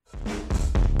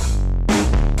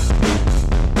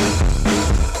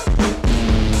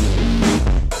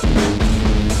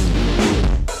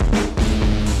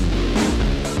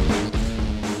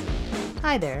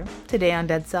Today on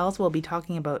Dead Cells, we'll be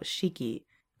talking about Shiki.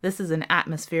 This is an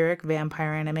atmospheric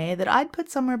vampire anime that I'd put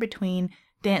somewhere between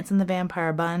Dance in the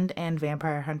Vampire Bund and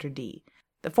Vampire Hunter D.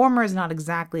 The former is not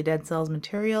exactly Dead Cells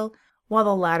material, while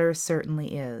the latter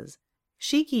certainly is.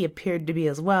 Shiki appeared to be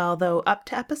as well, though up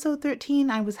to episode 13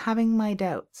 I was having my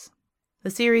doubts. The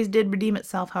series did redeem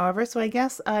itself, however, so I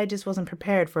guess I just wasn't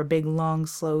prepared for a big, long,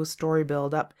 slow story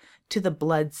build up to the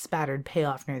blood-spattered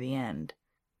payoff near the end.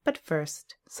 But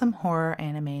first, some horror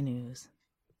anime news.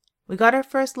 We got our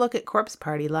first look at Corpse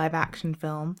Party live-action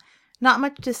film. Not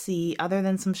much to see other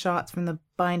than some shots from the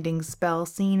binding spell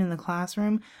scene in the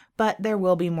classroom, but there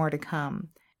will be more to come.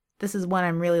 This is one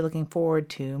I'm really looking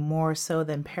forward to, more so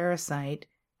than Parasite,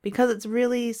 because it's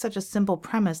really such a simple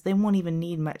premise they won't even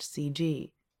need much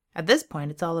CG. At this point,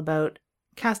 it's all about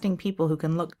casting people who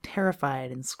can look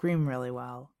terrified and scream really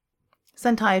well.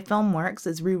 Sentai Filmworks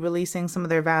is re-releasing some of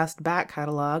their vast back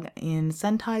catalog in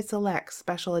Sentai Select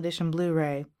Special Edition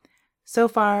Blu-ray. So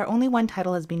far, only one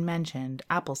title has been mentioned,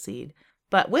 Appleseed,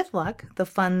 but with luck, the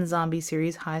fun zombie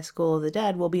series High School of the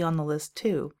Dead will be on the list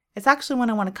too. It's actually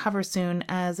one I want to cover soon,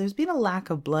 as there's been a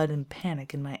lack of blood and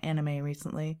panic in my anime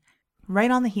recently. Right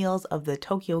on the heels of the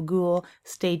Tokyo Ghoul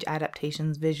stage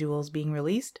adaptation's visuals being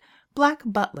released, Black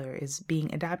Butler is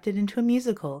being adapted into a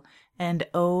musical, and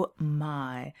oh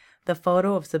my, the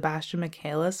photo of Sebastian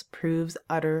Michaelis proves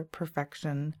utter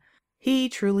perfection. He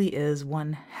truly is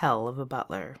one hell of a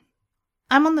butler.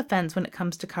 I'm on the fence when it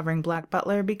comes to covering Black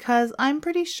Butler because I'm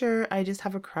pretty sure I just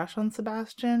have a crush on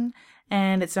Sebastian,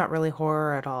 and it's not really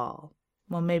horror at all.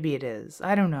 Well, maybe it is.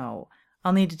 I don't know.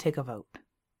 I'll need to take a vote.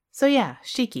 So yeah,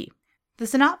 Shiki. The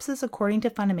synopsis according to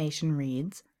Funimation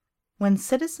reads, when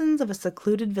citizens of a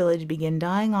secluded village begin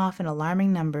dying off in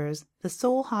alarming numbers, the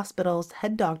Seoul Hospital's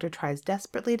head doctor tries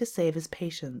desperately to save his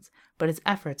patients, but his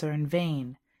efforts are in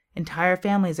vain. Entire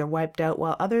families are wiped out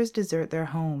while others desert their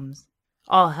homes.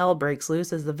 All hell breaks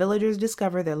loose as the villagers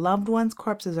discover their loved ones'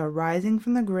 corpses are rising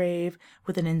from the grave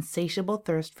with an insatiable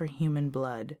thirst for human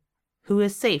blood. Who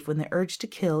is safe when the urge to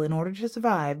kill in order to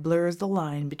survive blurs the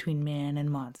line between man and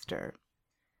monster?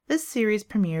 This series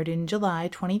premiered in July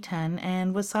 2010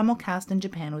 and was simulcast in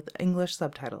Japan with English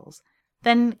subtitles,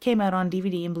 then came out on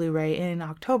DVD and Blu-ray in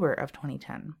October of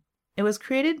 2010. It was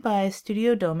created by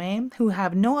Studio Dome, who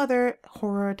have no other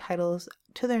horror titles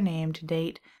to their name to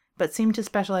date, but seem to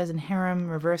specialize in harem,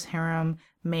 reverse harem,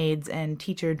 maids, and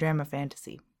teacher drama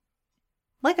fantasy.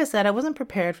 Like I said, I wasn't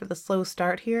prepared for the slow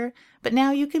start here, but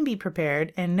now you can be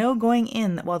prepared and know going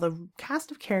in that while the cast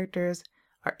of characters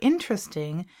are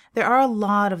interesting, there are a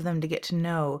lot of them to get to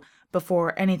know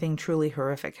before anything truly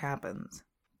horrific happens.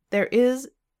 There is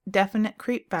definite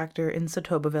creep factor in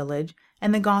Sotoba Village,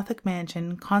 and the Gothic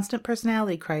mansion, constant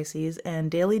personality crises, and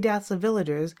daily deaths of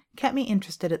villagers kept me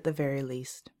interested at the very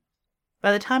least.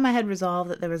 By the time I had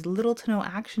resolved that there was little to no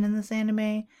action in this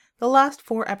anime, the last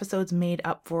 4 episodes made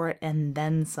up for it and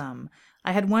then some.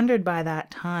 I had wondered by that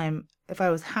time, if I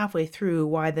was halfway through,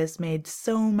 why this made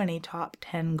so many top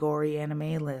 10 gory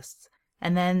anime lists,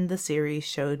 and then the series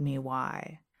showed me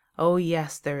why. Oh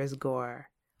yes, there is gore.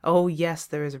 Oh yes,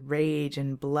 there is rage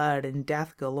and blood and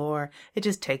death galore. It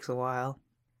just takes a while.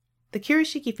 The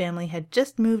Kurashiki family had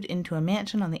just moved into a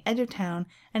mansion on the edge of town,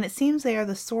 and it seems they are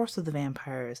the source of the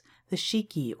vampires, the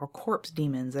Shiki or corpse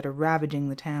demons that are ravaging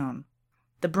the town.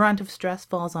 The brunt of stress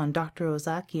falls on Dr.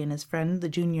 Ozaki and his friend, the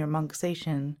junior monk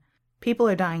Seishin. People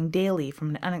are dying daily from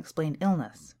an unexplained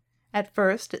illness. At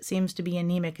first, it seems to be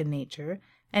anemic in nature,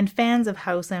 and fans of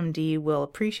House MD will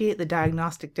appreciate the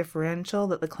diagnostic differential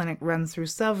that the clinic runs through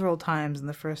several times in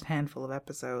the first handful of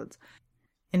episodes.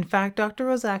 In fact, Dr.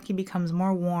 Ozaki becomes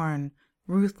more worn,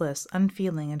 ruthless,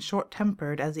 unfeeling, and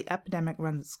short-tempered as the epidemic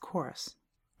runs its course.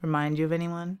 Remind you of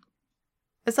anyone?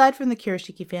 Aside from the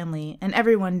Kurashiki family, and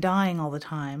everyone dying all the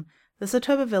time, the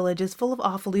Sotoba village is full of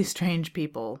awfully strange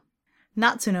people.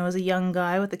 Natsuno is a young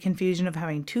guy with the confusion of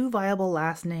having 2 viable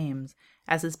last names,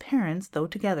 as his parents, though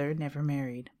together, never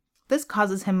married. This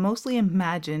causes him mostly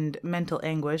imagined mental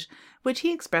anguish, which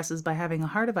he expresses by having a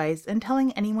heart of ice and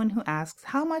telling anyone who asks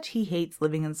how much he hates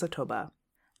living in Sotoba.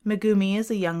 Megumi is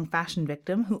a young fashion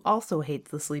victim who also hates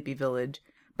the sleepy village,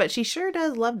 but she sure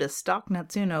does love to stalk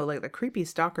Natsuno like the creepy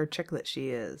stalker chick that she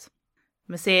is.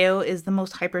 Masao is the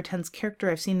most hyper-tense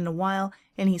character I've seen in a while,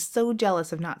 and he's so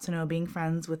jealous of Natsuno being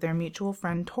friends with their mutual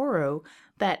friend Toro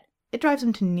that it drives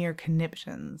him to near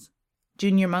conniptions.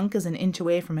 Junior Monk is an inch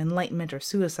away from enlightenment or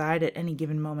suicide at any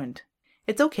given moment.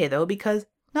 It's okay though, because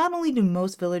not only do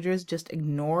most villagers just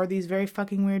ignore these very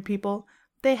fucking weird people,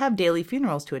 they have daily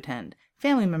funerals to attend,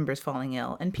 family members falling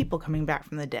ill, and people coming back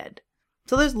from the dead.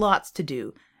 So there's lots to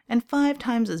do, and 5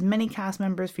 times as many cast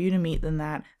members for you to meet than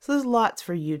that, so there's lots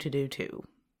for you to do too.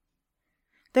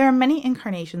 There are many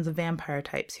incarnations of vampire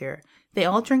types here. They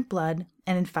all drink blood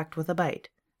and infect with a bite.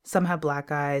 Some have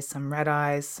black eyes, some red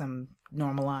eyes, some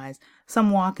normal eyes.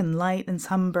 Some walk in light and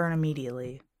some burn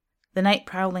immediately. The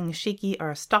night-prowling Shiki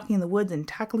are stalking the woods and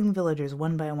tackling villagers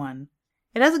one by one.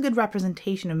 It has a good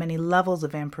representation of many levels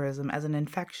of vampirism as an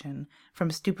infection,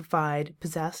 from stupefied,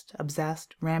 possessed,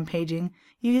 obsessed, rampaging.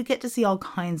 You get to see all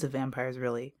kinds of vampires,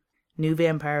 really. New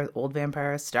vampires, old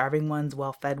vampires, starving ones,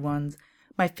 well-fed ones.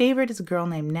 My favorite is a girl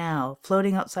named Now,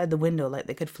 floating outside the window like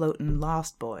they could float in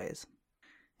Lost Boys.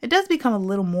 It does become a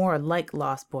little more like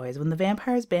Lost Boys when the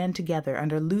vampires band together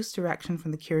under loose direction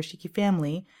from the Kurashiki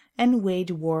family and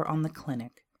wage war on the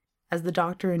clinic. As the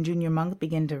doctor and junior monk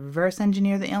begin to reverse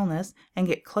engineer the illness and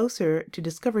get closer to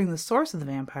discovering the source of the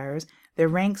vampires, their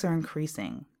ranks are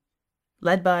increasing.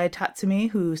 Led by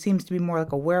Tatsumi, who seems to be more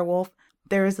like a werewolf,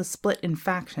 there is a split in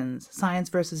factions, science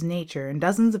versus nature, and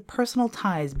dozens of personal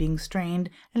ties being strained,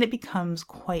 and it becomes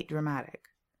quite dramatic.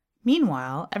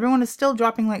 Meanwhile, everyone is still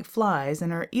dropping like flies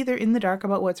and are either in the dark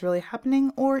about what's really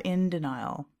happening or in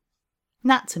denial.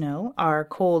 Natsuno, our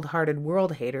cold-hearted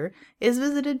world hater, is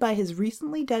visited by his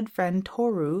recently dead friend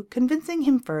Toru, convincing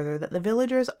him further that the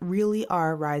villagers really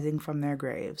are rising from their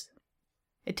graves.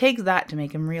 It takes that to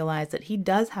make him realize that he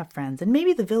does have friends, and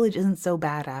maybe the village isn't so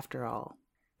bad after all.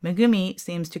 Megumi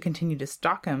seems to continue to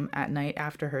stalk him at night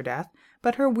after her death,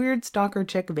 but her weird stalker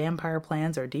chick vampire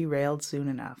plans are derailed soon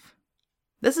enough.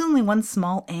 This is only one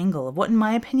small angle of what in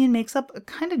my opinion makes up a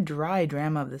kind of dry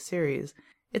drama of the series.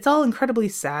 It's all incredibly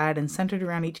sad and centered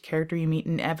around each character you meet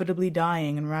inevitably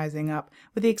dying and rising up,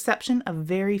 with the exception of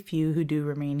very few who do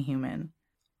remain human.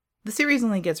 The series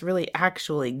only gets really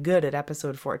actually good at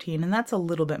episode 14, and that's a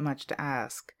little bit much to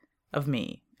ask. Of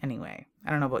me, anyway. I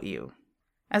don't know about you.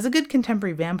 As a good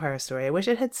contemporary vampire story, I wish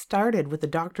it had started with the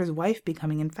doctor's wife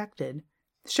becoming infected.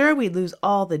 Sure, we'd lose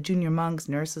all the junior monks,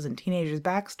 nurses, and teenagers'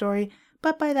 backstory,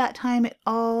 but by that time it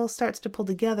all starts to pull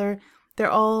together. They're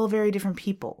all very different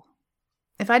people.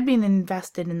 If I'd been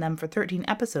invested in them for 13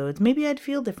 episodes, maybe I'd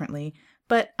feel differently,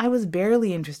 but I was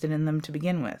barely interested in them to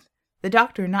begin with. The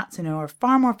Doctor and Natsuno are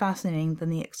far more fascinating than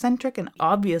the eccentric and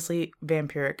obviously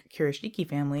vampiric Kurashiki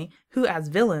family, who as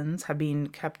villains have been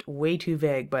kept way too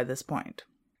vague by this point.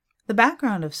 The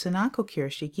background of Sunako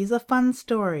Kurashiki is a fun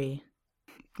story.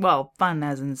 Well, fun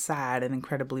as in sad and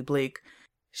incredibly bleak.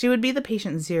 She would be the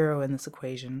patient zero in this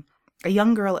equation. A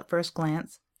young girl at first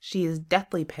glance, she is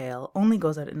deathly pale, only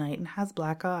goes out at night, and has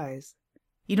black eyes.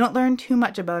 You don't learn too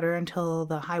much about her until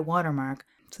the high water mark,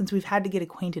 since we've had to get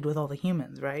acquainted with all the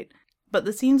humans, right? But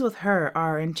the scenes with her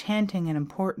are enchanting and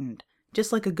important,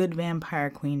 just like a good vampire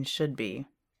queen should be.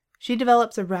 She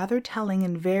develops a rather telling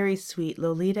and very sweet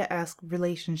Lolita-esque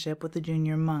relationship with the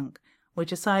junior monk,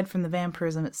 which aside from the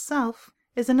vampirism itself,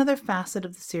 is another facet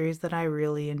of the series that I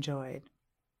really enjoyed.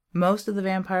 Most of the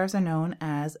vampires are known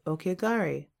as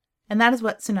Okiagari, and that is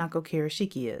what Sunako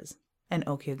Kurashiki is, an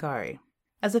Okiagari.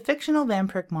 As a fictional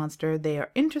vampiric monster, they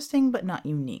are interesting but not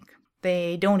unique.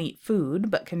 They don't eat food,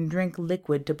 but can drink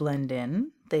liquid to blend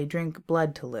in. They drink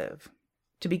blood to live.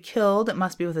 To be killed, it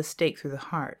must be with a stake through the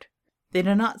heart. They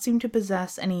do not seem to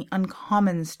possess any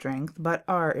uncommon strength, but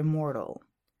are immortal.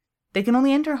 They can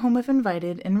only enter a home if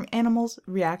invited, and animals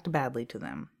react badly to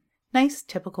them. Nice,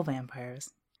 typical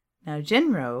vampires. Now,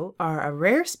 Jinro are a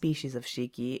rare species of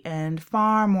Shiki, and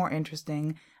far more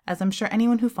interesting, as I'm sure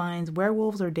anyone who finds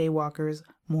werewolves or daywalkers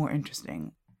more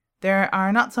interesting. There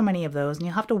are not so many of those, and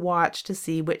you'll have to watch to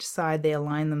see which side they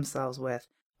align themselves with.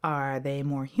 Are they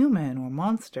more human or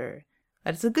monster?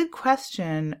 That is a good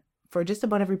question for just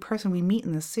about every person we meet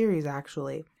in this series,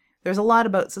 actually. There's a lot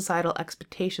about societal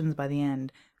expectations by the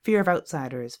end, fear of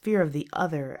outsiders, fear of the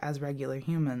other as regular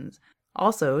humans.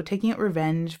 Also, taking out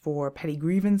revenge for petty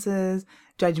grievances,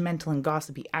 judgmental and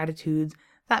gossipy attitudes,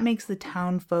 that makes the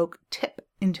town folk tip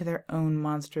into their own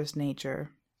monstrous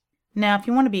nature. Now, if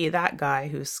you want to be that guy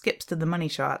who skips to the money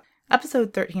shot,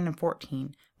 episode 13 and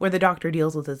 14, where the doctor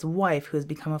deals with his wife who has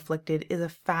become afflicted, is a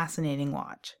fascinating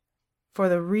watch. For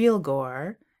the real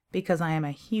gore, because I am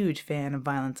a huge fan of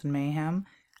violence and mayhem,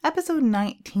 episode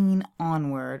 19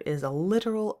 onward is a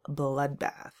literal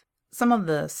bloodbath. Some of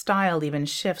the style even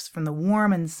shifts from the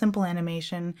warm and simple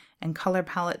animation and color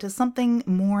palette to something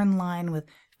more in line with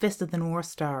Fist of the North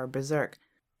Star or Berserk.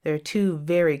 There are 2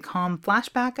 very calm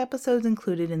flashback episodes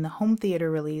included in the home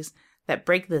theater release that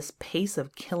break this pace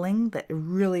of killing that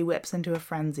really whips into a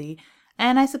frenzy,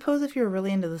 and I suppose if you're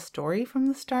really into the story from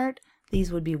the start,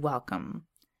 these would be welcome.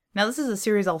 Now, this is a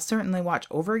series I'll certainly watch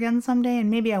over again someday, and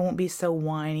maybe I won't be so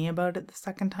whiny about it the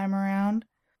second time around.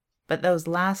 But those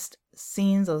last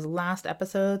scenes, those last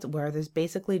episodes where there's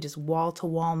basically just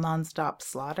wall-to-wall nonstop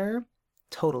slaughter,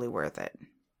 totally worth it.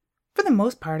 For the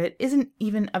most part, it isn't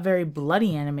even a very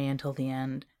bloody anime until the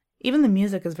end. Even the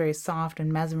music is very soft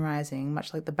and mesmerizing,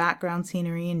 much like the background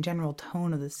scenery and general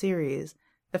tone of the series.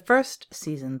 The first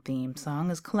season theme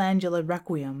song is Calendula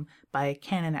Requiem by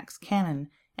Canon X Canon,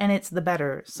 and it's the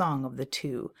better song of the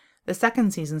two. The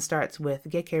second season starts with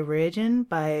Gekke Reijin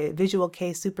by Visual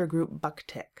Kei supergroup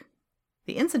Bucktick.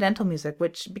 The incidental music,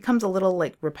 which becomes a little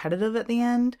repetitive at the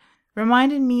end,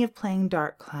 reminded me of playing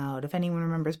Dark Cloud, if anyone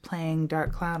remembers playing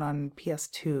Dark Cloud on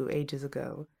PS2 ages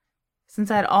ago. Since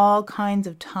I had all kinds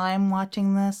of time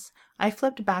watching this, I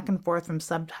flipped back and forth from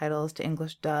subtitles to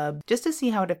English dub just to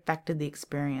see how it affected the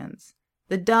experience.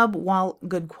 The dub, while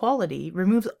good quality,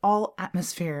 removes all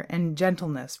atmosphere and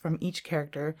gentleness from each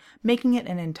character, making it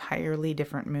an entirely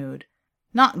different mood.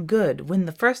 Not good when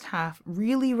the first half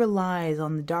really relies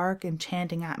on the dark,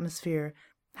 enchanting atmosphere,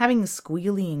 having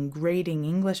squealy and grating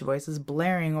English voices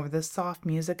blaring over the soft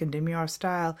music and demure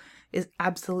style is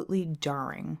absolutely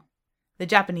jarring. The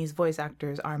Japanese voice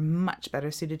actors are much better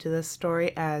suited to this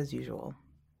story, as usual.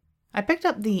 I picked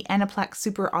up the Aniplex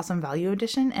Super Awesome Value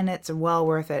Edition, and it's well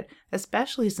worth it,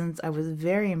 especially since I was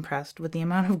very impressed with the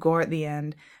amount of gore at the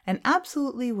end, and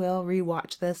absolutely will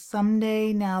rewatch this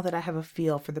someday now that I have a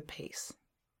feel for the pace.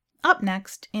 Up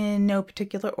next, in no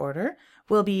particular order,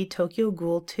 will be Tokyo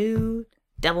Ghoul 2,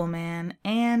 Devilman,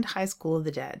 and High School of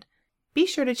the Dead. Be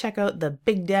sure to check out the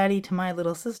Big Daddy to My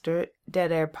Little Sister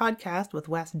Dead Air podcast with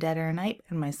Wes Dead Air Knight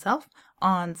and myself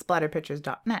on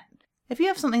splatterpictures.net. If you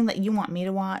have something that you want me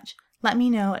to watch, let me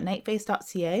know at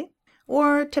nightface.ca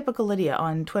or Typical Lydia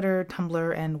on Twitter,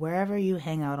 Tumblr, and wherever you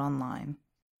hang out online.